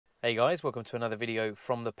Hey guys, welcome to another video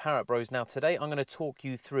from the Parrot Bros. Now today I'm going to talk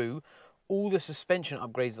you through all the suspension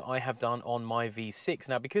upgrades that I have done on my V6.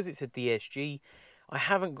 Now because it's a DSG, I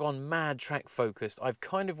haven't gone mad track focused. I've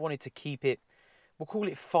kind of wanted to keep it, we'll call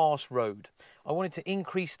it fast road. I wanted to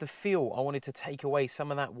increase the feel. I wanted to take away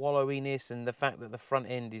some of that wallowiness and the fact that the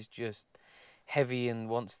front end is just heavy and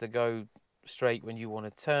wants to go straight when you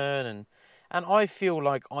want to turn. And I feel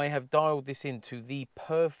like I have dialed this into the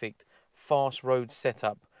perfect fast road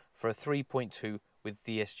setup for a 3.2 with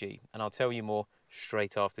DSG, and I'll tell you more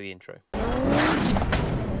straight after the intro.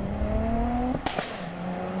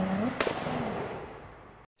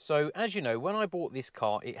 So as you know, when I bought this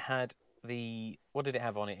car, it had what did it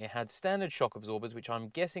have on it? It had standard shock absorbers, which I'm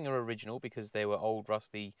guessing are original because they were old,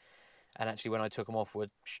 rusty, and actually when I took them off were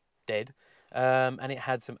dead. And it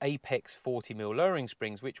had some Apex 40mm lowering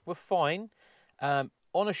springs, which were fine. On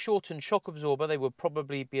a shortened shock absorber, they would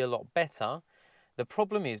probably be a lot better. The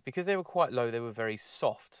problem is, because they were quite low, they were very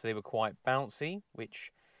soft, so they were quite bouncy,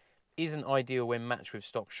 which isn't ideal when matched with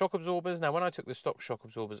stock shock absorbers. Now, when I took the stock shock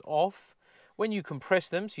absorbers off, when you compress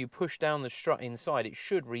them, so you push down the strut inside, it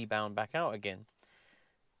should rebound back out again.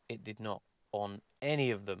 It did not on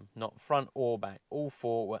any of them, not front or back. All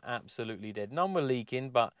four were absolutely dead. None were leaking,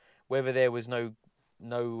 but whether there was no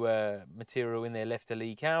material in there left to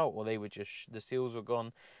leak out, or they were just, the seals were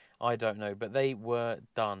gone, I don't know, but they were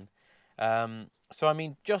done. So, I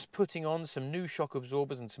mean, just putting on some new shock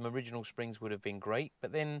absorbers and some original springs would have been great,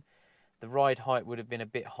 but then the ride height would have been a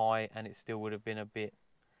bit high and it still would have been a bit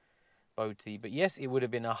boaty. But yes, it would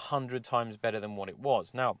have been 100 times better than what it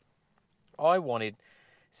was. Now, I wanted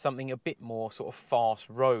something a bit more sort of fast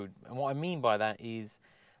road. And what I mean by that is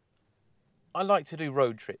I like to do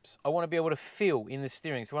road trips. I want to be able to feel in the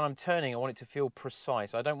steering. So when I'm turning, I want it to feel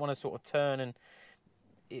precise. I don't want to sort of turn and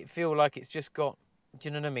it feel like it's just got, do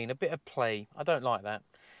you know what I mean? A bit of play. I don't like that.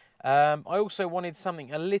 I also wanted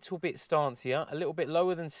something a little bit stancier, a little bit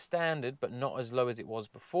lower than standard, but not as low as it was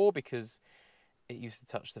before because it used to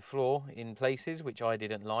touch the floor in places, which I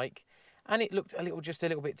didn't like. And it looked just a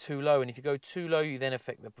little bit too low. And if you go too low, you then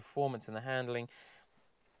affect the performance and the handling.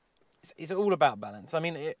 It's all about balance. I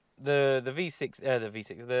mean, the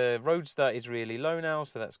Roadster is really low now,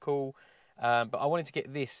 so that's cool. But I wanted to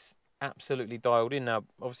get this absolutely dialed in. Now,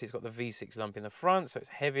 obviously, it's got the V6 lump in the front, so it's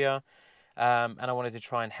heavier. And I wanted to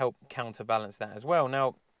try and help counterbalance that as well.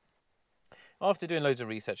 Now, after doing loads of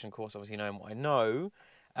research, and of course, obviously knowing what I know,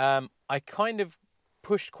 I kind of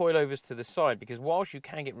pushed coilovers to the side because whilst you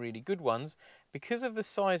can get really good ones, because of the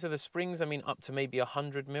size of the springs, I mean, up to maybe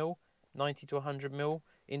 100mm, 90 to 100mm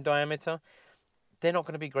in diameter, they're not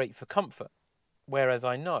going to be great for comfort. Whereas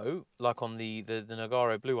I know, like on the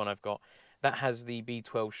Nagaro blue one I've got, that has the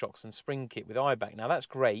B12 shocks and spring kit with IBAC. Now that's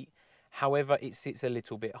great, however it sits a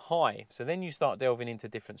little bit high. So then you start delving into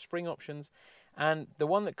different spring options. And the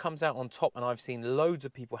one that comes out on top, and I've seen loads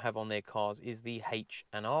of people have on their cars, is the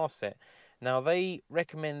H&R set. Now they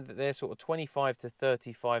recommend that they're sort of 25 to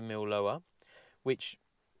 35mm lower, which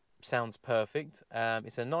sounds perfect.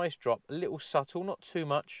 It's a nice drop, a little subtle, not too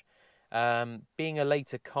much. Being a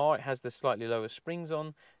later car, it has the slightly lower springs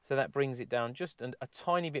on, so that brings it down just a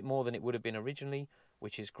tiny bit more than it would have been originally,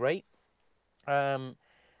 which is great. And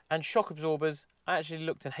shock absorbers, I actually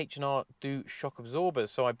looked at H&R do shock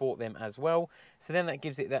absorbers, so I bought them as well. So then that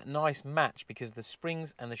gives it that nice match because the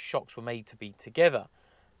springs and the shocks were made to be together.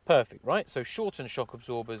 Perfect, right? So shortened shock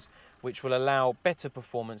absorbers, which will allow better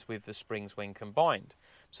performance with the springs when combined.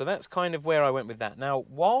 So that's kind of where I went with that. Now,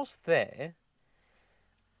 whilst there,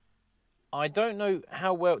 I don't know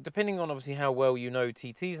how well, depending on obviously how well you know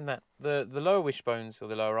TTs and that, the lower wishbones or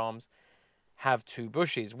the lower arms have two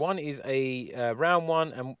bushes. One is a round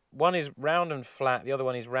one, and one is round and flat. The other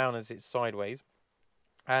one is round as it's sideways.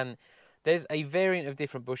 And there's a variant of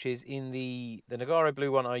different bushes. In the Nagaro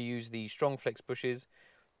blue one, I use the Strong Flex bushes.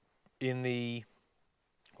 In the,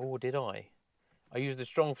 or did I use the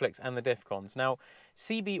Strong Flex and the Defcons. Now,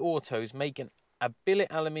 CB Autos make a billet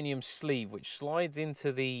aluminium sleeve which slides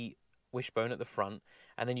into the wishbone at the front,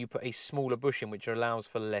 and then you put a smaller bush in which allows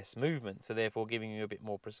for less movement, so therefore giving you a bit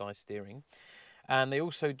more precise steering. And they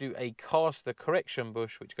also do a caster correction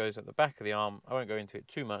bush which goes at the back of the arm. I won't go into it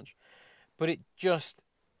too much, but it just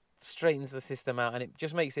straightens the system out and it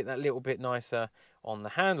just makes it that little bit nicer on the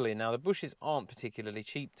handling. Now, the bushes aren't particularly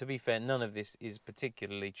cheap. To be fair, none of this is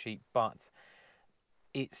particularly cheap, but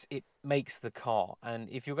it makes the car. And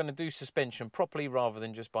if you're going to do suspension properly rather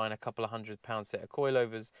than just buying a couple of £100 set of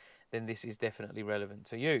coilovers, then this is definitely relevant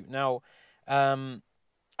to you. Now,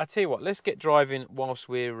 I tell you what, let's get driving whilst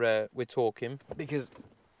we're talking, because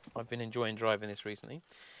I've been enjoying driving this recently.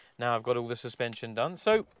 Now I've got all the suspension done.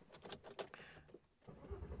 So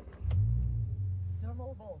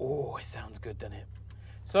Oh, it sounds good, doesn't it?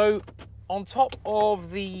 So on top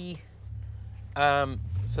of the,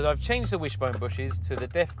 so I've changed the wishbone bushes to the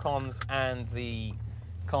Defcons and the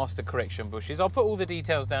caster correction bushes. I'll put all the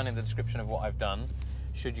details down in the description of what I've done,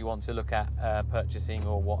 should you want to look at purchasing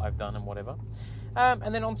or what I've done and whatever.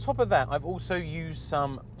 And then on top of that, I've also used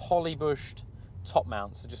some polybushed top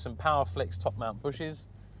mounts, so just some Powerflex top mount bushes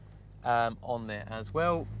on there as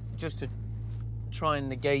well, just to try and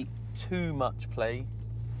negate too much play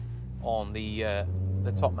on the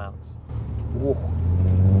top mounts. Whoa.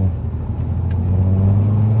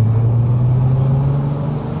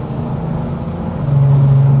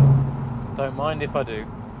 Don't mind if I do.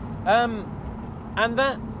 And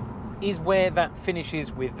that is where that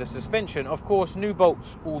finishes with the suspension. Of course, new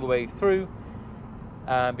bolts all the way through,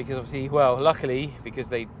 because obviously, well, luckily, because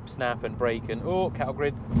they snap and break and, oh, cattle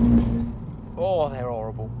grid. Oh, they're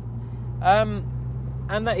horrible.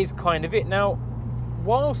 And that is kind of it. Now,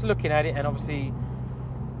 whilst looking at it, and obviously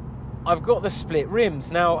I've got the split rims.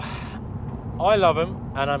 Now, I love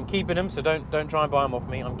them and I'm keeping them, so don't try and buy them off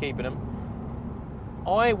me. I'm keeping them.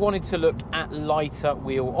 I wanted to look at lighter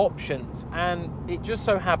wheel options, and it just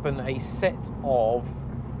so happened that a set of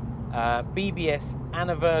BBS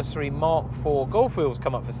Anniversary Mark IV golf wheels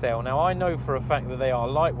come up for sale. Now, I know for a fact that they are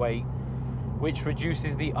lightweight, which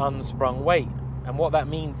reduces the unsprung weight, and what that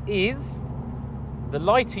means is the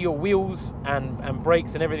lighter your wheels and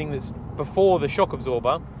brakes and everything that's before the shock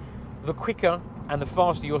absorber, the quicker and the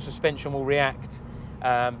faster your suspension will react,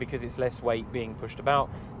 because it's less weight being pushed about,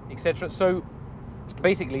 etc. So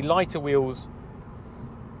basically, lighter wheels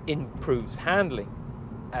improves handling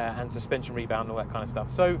and suspension rebound and all that kind of stuff.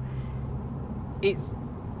 So it's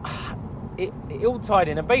it all tied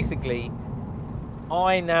in, and basically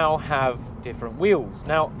I now have different wheels.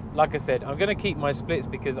 Now, like I said, I'm going to keep my splits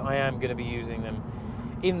because I am going to be using them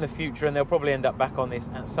in the future, and they'll probably end up back on this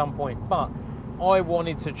at some point. But I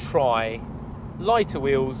wanted to try lighter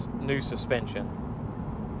wheels, new suspension,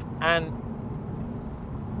 and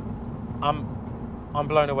I'm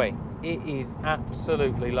blown away. It is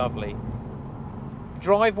absolutely lovely.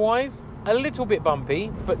 Drive-wise, a little bit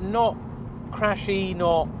bumpy, but not crashy,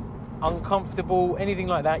 not uncomfortable, anything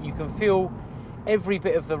like that. You can feel every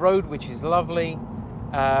bit of the road, which is lovely.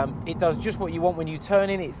 It does just what you want when you turn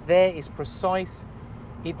in. It's there, it's precise.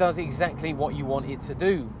 It does exactly what you want it to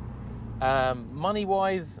do.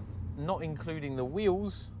 Money-wise, not including the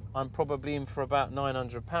wheels, I'm probably in for about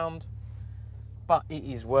 £900, but it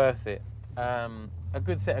is worth it. A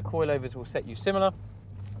good set of coilovers will set you similar,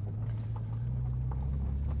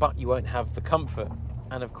 but you won't have the comfort.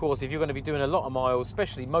 And of course, if you're going to be doing a lot of miles,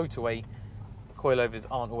 especially motorway, coilovers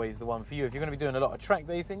aren't always the one for you. If you're going to be doing a lot of track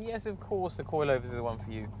days, then yes, of course, the coilovers are the one for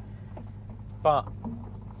you. But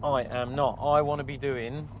I am not. I want to be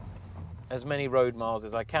doing as many road miles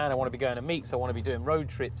as I can. I want to be going to meets. I want to be doing road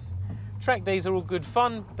trips. Track days are all good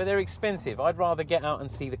fun, but they're expensive. I'd rather get out and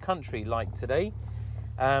see the country like today.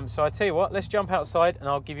 So I tell you what, let's jump outside and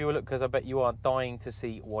I'll give you a look, because I bet you are dying to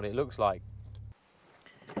see what it looks like.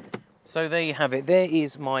 So there you have it. There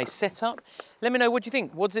is my setup. Let me know what you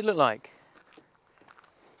think. What does it look like?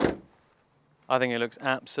 I think it looks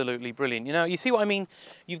absolutely brilliant. You know, you see what I mean?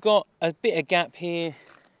 You've got a bit of gap here.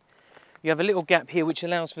 You have a little gap here which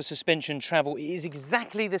allows for suspension travel. It is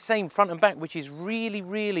exactly the same front and back, which is really,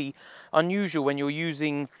 really unusual when you're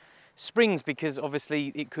using springs, because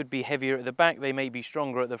obviously it could be heavier at the back, they may be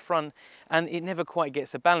stronger at the front, and it never quite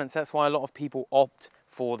gets a balance. That's why a lot of people opt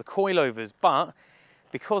for the coilovers. But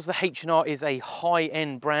because the H&R is a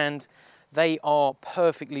high-end brand, they are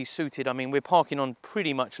perfectly suited. I mean, we're parking on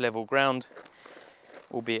pretty much level ground,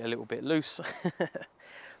 albeit a little bit loose,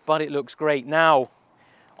 but it looks great. Now,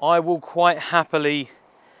 I will quite happily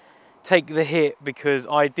take the hit, because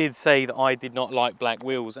I did say that I did not like black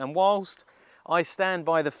wheels, and whilst I stand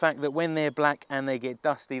by the fact that when they're black and they get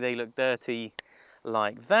dusty, they look dirty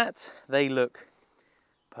like that, they look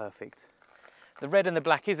perfect. The red and the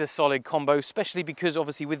black is a solid combo, especially because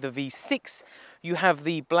obviously with the V6, you have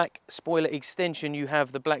the black spoiler extension, you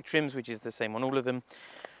have the black trims, which is the same on all of them.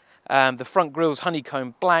 The front grille's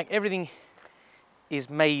honeycomb black, everything is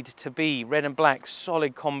made to be red and black,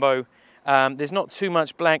 solid combo. There's not too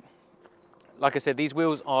much black. Like I said, these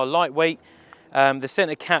wheels are lightweight. The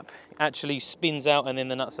center cap actually spins out and then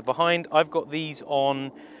the nuts are behind. I've got these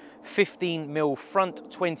on 15mm front,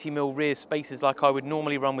 20mm rear spaces like I would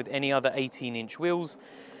normally run with any other 18-inch wheels.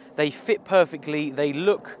 They fit perfectly, they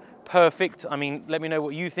look perfect. I mean, let me know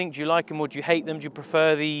what you think. Do you like them or do you hate them? Do you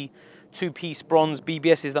prefer the two-piece bronze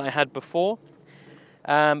BBSs that I had before?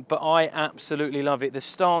 But I absolutely love it. The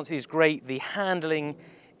stance is great, the handling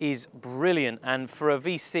is brilliant, and for a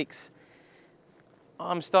V6,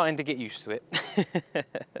 I'm starting to get used to it.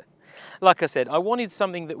 Like I said, I wanted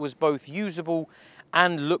something that was both usable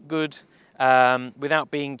and look good without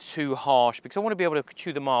being too harsh, because I want to be able to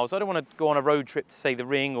chew the miles. I don't want to go on a road trip to, say, the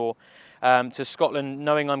Ring or to Scotland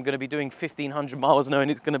knowing I'm going to be doing 1,500 miles, knowing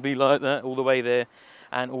it's going to be like that all the way there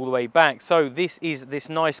and all the way back. So this is this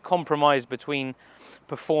nice compromise between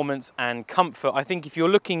performance and comfort. I think if you're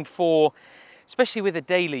looking for, especially with a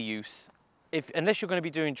daily use, unless you're going to be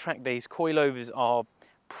doing track days, coilovers are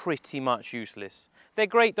pretty much useless. They're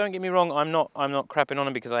great, don't get me wrong. I'm not crapping on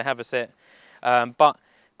them because I have a set, but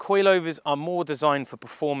coilovers are more designed for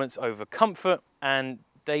performance over comfort and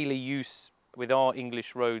daily use with our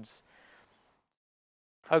English roads.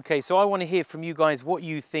 Okay, so I want to hear from you guys what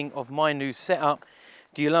you think of my new setup.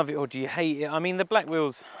 Do you love it or do you hate it? I mean, the black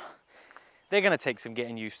wheels, they're going to take some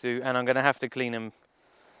getting used to, and I'm going to have to clean them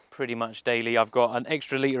pretty much daily. I've got an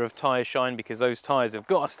extra litre of tyre shine because those tyres have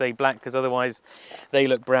got to stay black, because otherwise they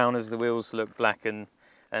look brown as the wheels look black and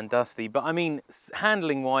dusty. But I mean,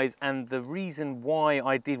 handling wise, and the reason why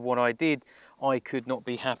I did what I did, I could not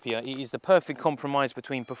be happier. It is the perfect compromise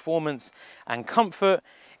between performance and comfort.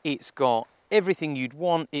 It's got everything you'd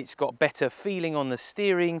want. It's got better feeling on the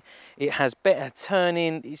steering. It has better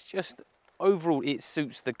turning. It's just, overall, it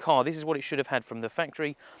suits the car. This is what it should have had from the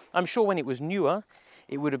factory. I'm sure when it was newer,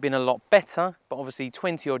 it would have been a lot better, but obviously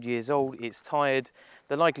 20 odd years old, it's tired.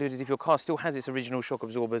 The likelihood is if your car still has its original shock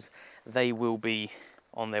absorbers, they will be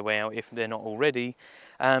on their way out if they're not already.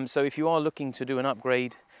 So if you are looking to do an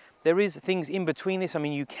upgrade, there is things in between this. I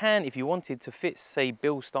mean, you can, if you wanted to fit, say,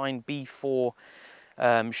 Bilstein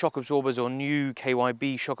B4 shock absorbers or new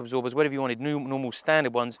KYB shock absorbers, whatever you wanted, new normal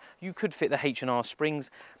standard ones, you could fit the H&R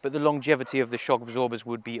springs, but the longevity of the shock absorbers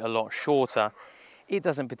would be a lot shorter. It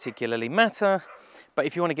doesn't particularly matter, but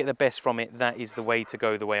if you want to get the best from it, that is the way to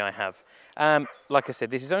go, the way I have. Like I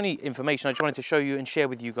said, this is only information. I just wanted to show you and share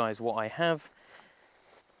with you guys what I have.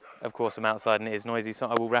 Of course, I'm outside and it is noisy, so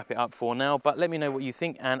I will wrap it up for now, but let me know what you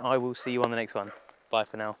think, and I will see you on the next one. Bye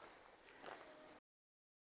for now.